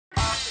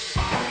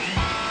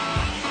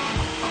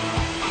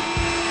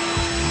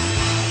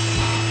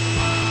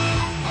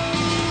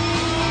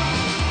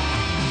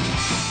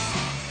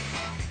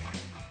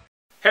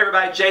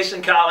everybody,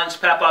 Jason Collins,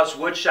 Papa's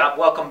Woodshop.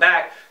 Welcome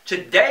back.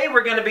 Today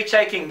we're going to be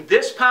taking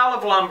this pile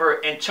of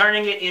lumber and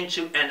turning it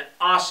into an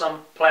awesome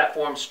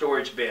platform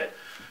storage bed.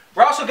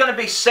 We're also going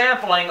to be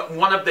sampling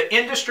one of the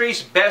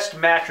industry's best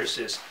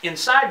mattresses.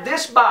 Inside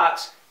this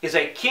box is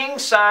a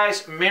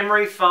king-size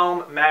memory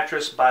foam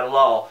mattress by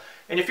LULL.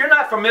 And if you're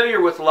not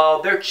familiar with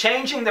LULL, they're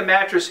changing the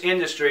mattress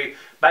industry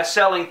by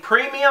selling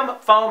premium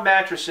foam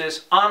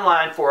mattresses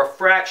online for a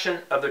fraction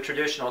of the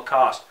traditional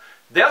cost.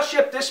 They'll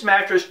ship this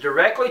mattress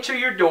directly to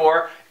your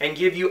door and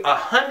give you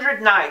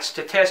 100 nights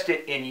to test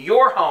it in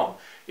your home.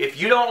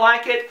 If you don't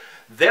like it,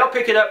 they'll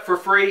pick it up for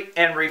free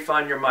and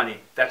refund your money.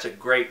 That's a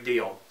great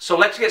deal. So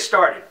let's get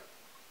started.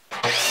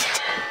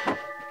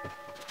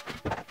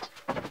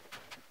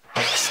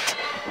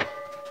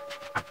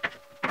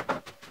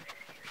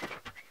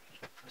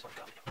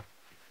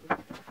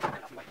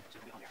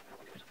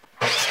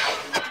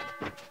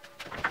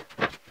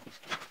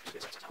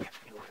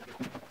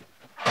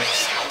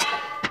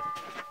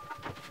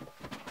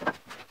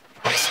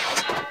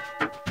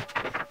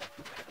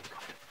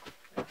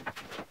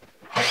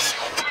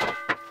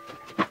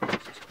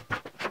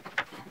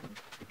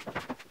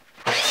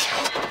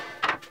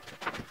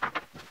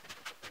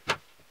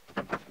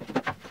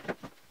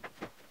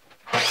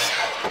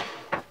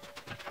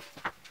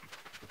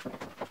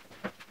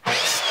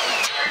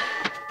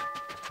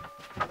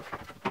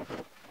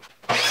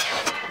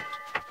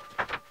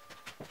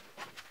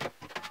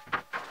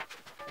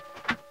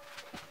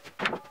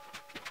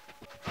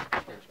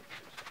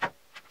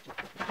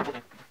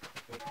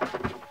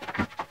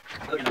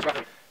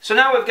 So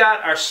now we've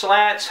got our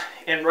slats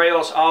and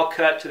rails all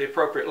cut to the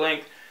appropriate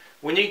length.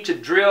 We need to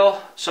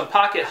drill some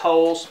pocket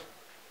holes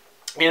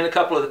in a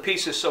couple of the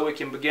pieces so we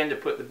can begin to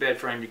put the bed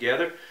frame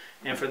together.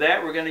 And for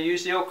that we're going to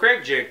use the old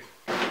Craig jig.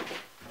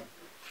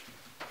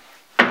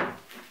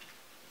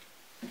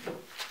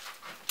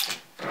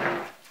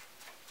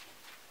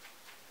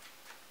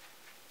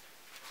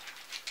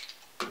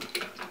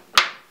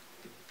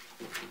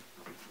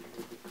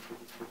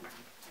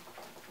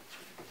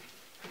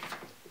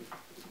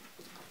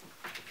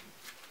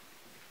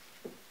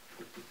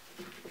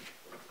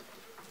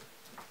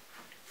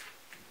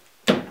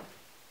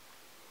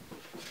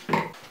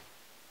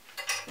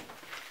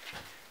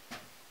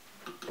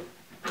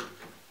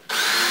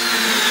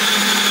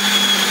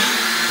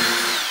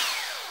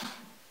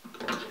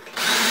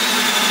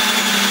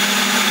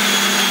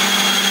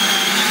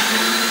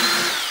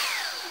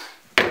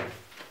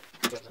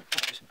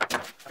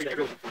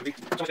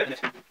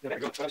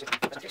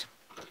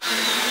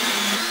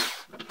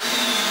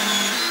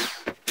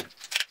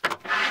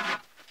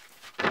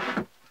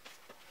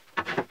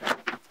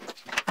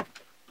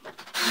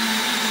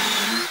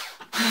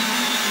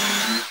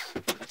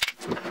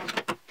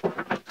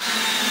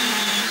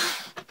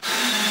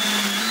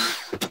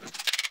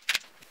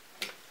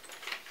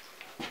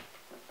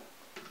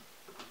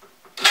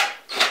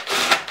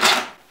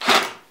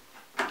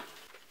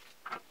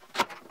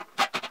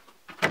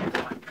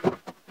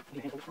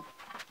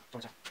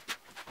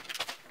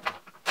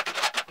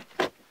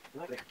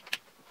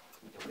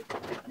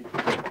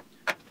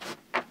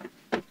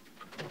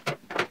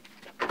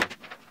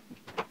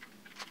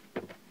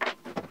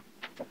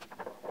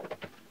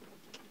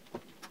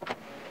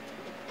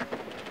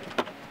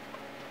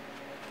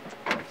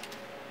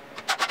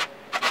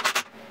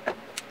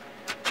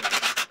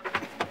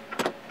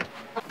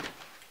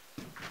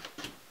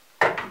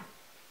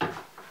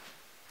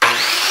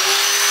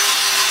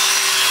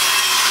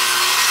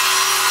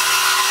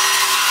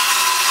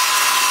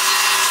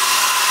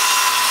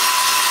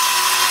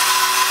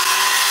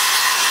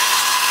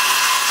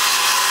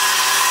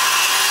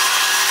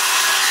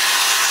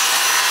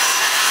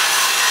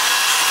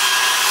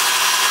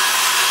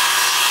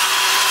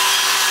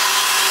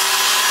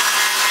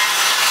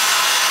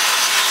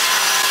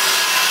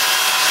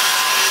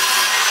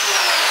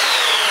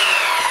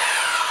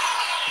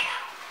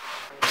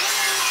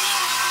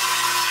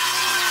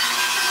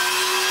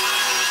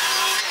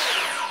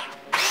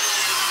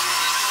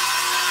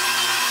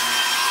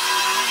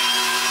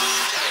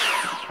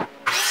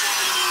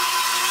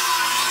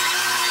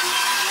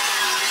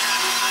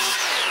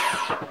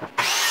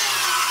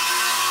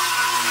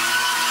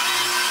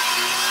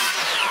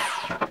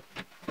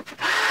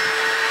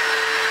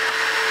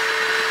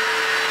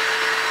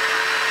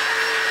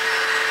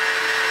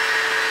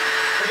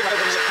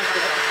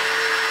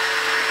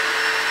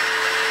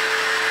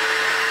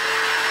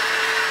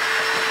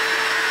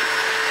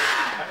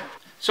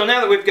 So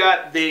now that we've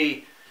got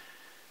the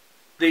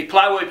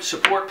plywood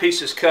support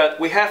pieces cut,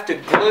 we have to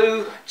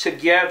glue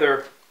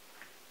together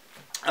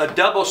a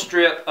double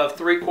strip of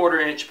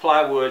 3/4 inch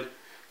plywood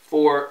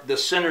for the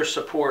center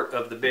support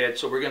of the bed.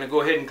 So we're going to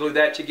go ahead and glue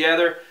that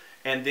together,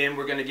 and then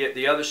we're going to get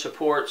the other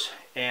supports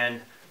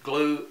and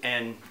glue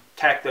and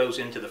tack those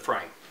into the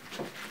frame.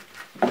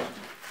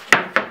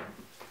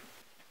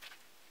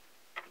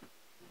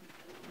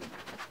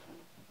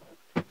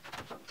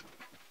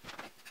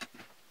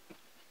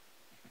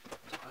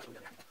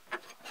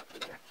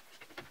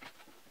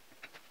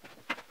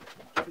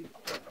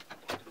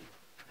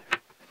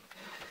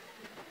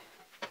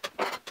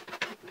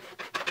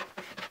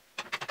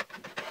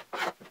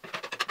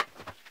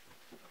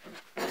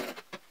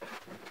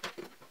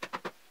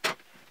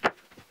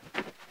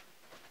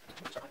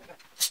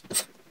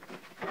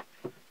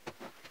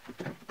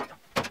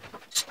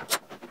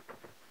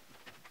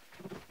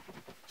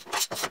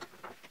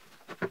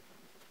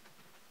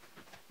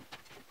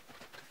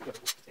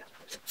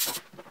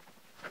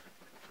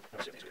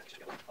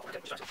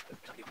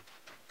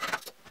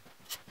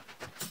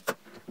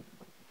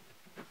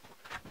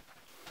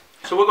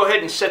 we'll go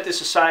ahead and set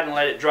this aside and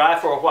let it dry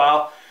for a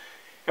while.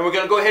 And we're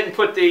going to go ahead and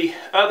put the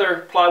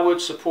other plywood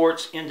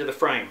supports into the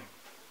frame.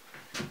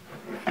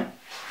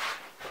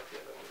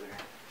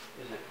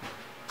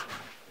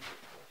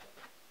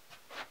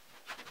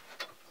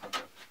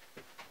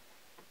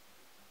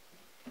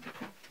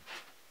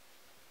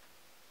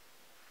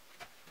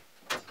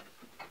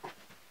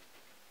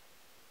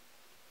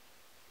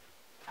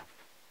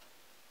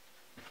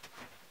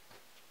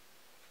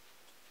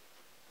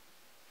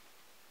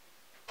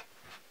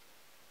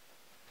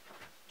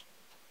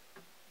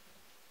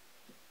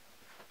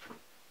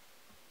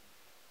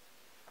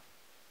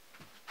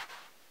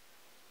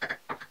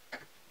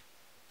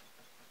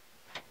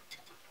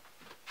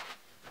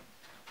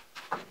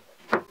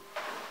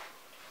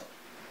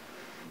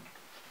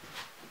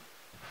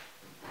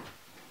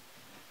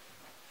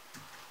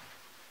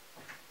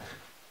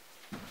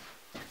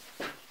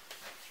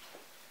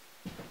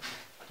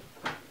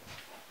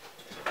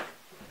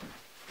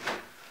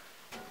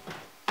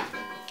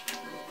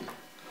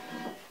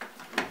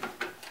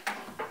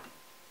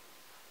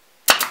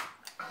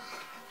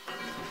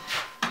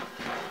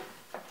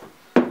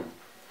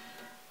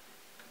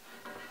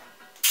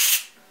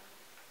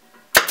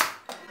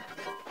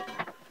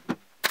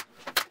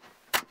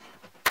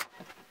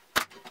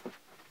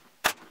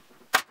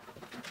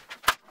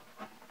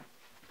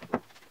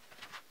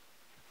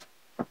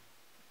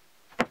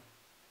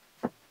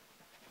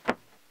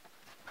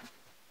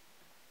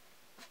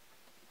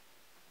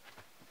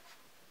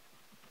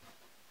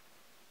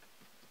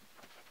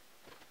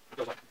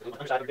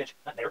 Underside of the bench.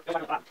 Not there. Goes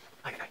on the bottom.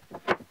 Okay.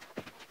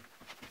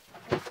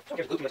 Don't care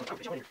if the glue doesn't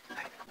come.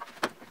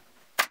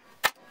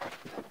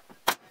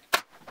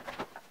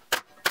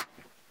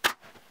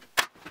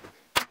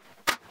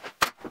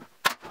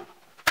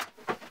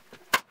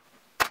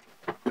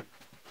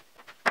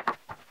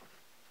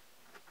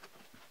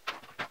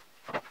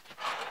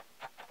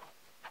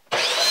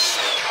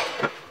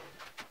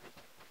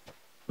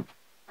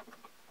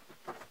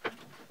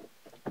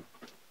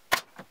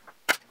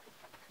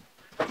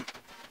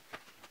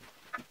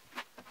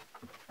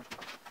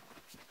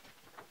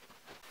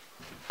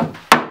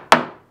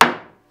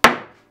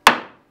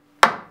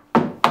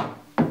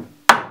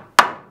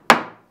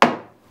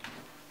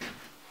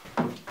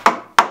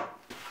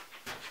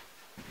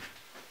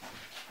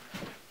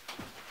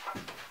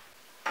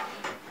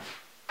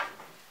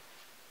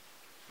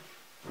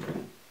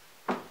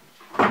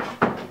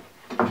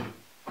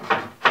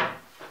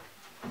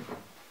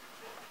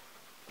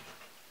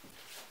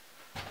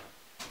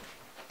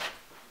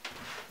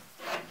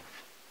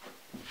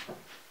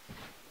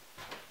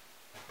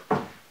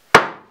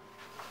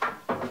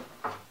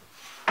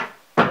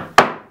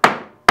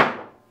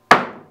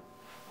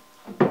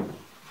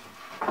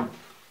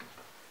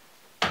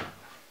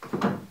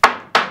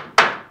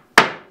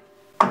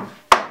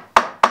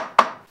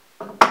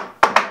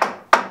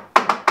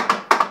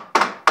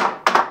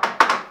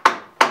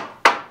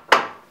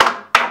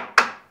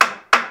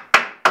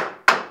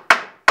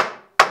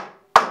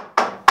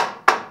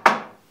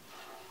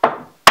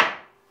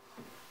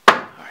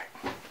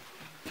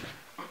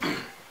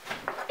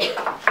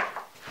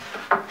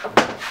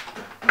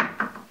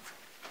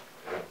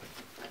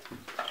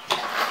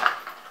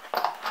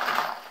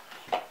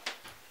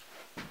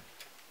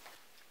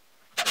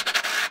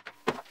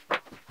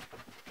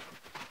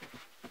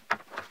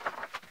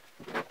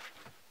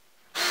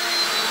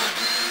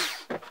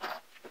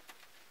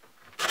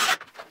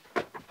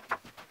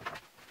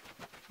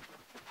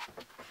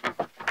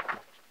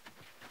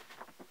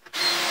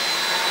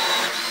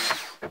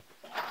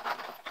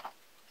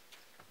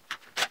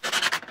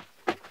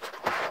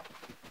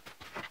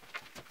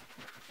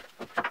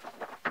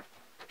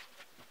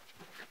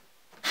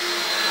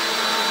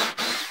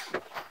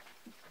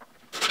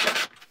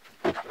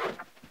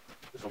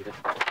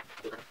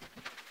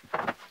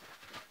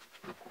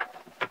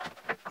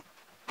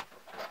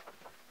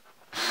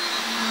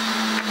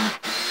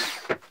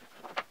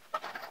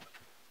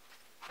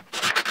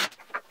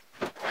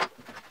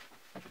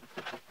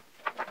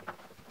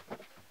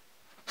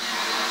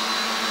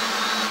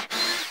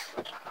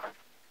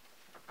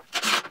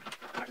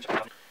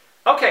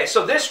 Okay,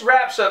 so this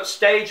wraps up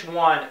stage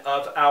one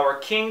of our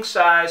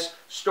king-size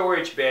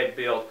storage bed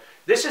build.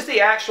 This is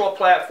the actual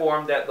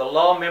platform that the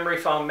LULL memory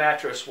foam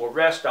mattress will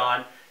rest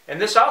on, and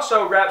this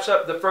also wraps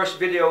up the first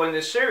video in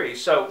this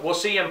series, so we'll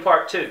see you in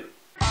part two.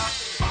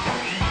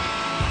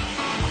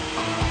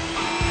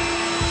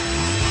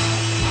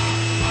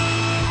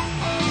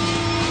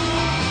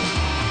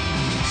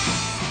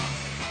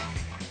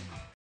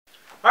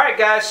 Alright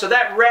guys, so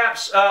that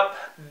wraps up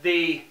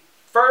the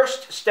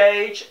first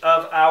stage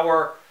of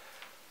our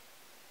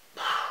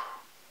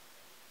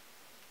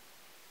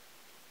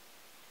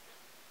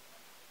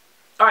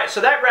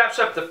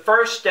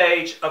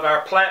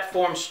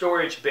platform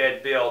storage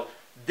bed build.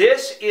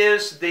 This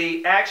is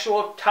the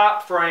actual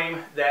top frame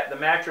that the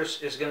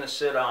mattress is going to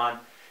sit on.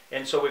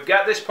 And so we've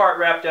got this part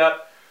wrapped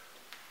up.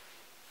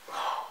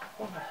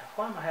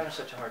 Why am I having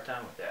such a hard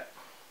time with that?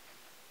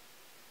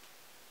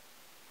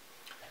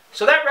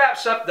 So that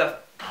wraps up the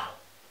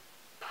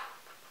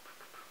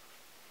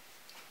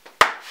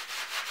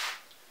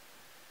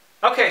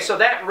Okay, so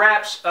that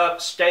wraps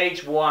up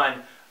stage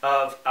one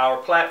of our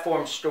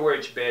platform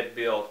storage bed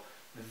build.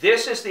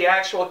 This is the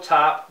actual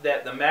top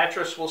that the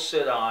mattress will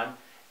sit on,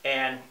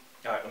 and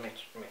all right, let me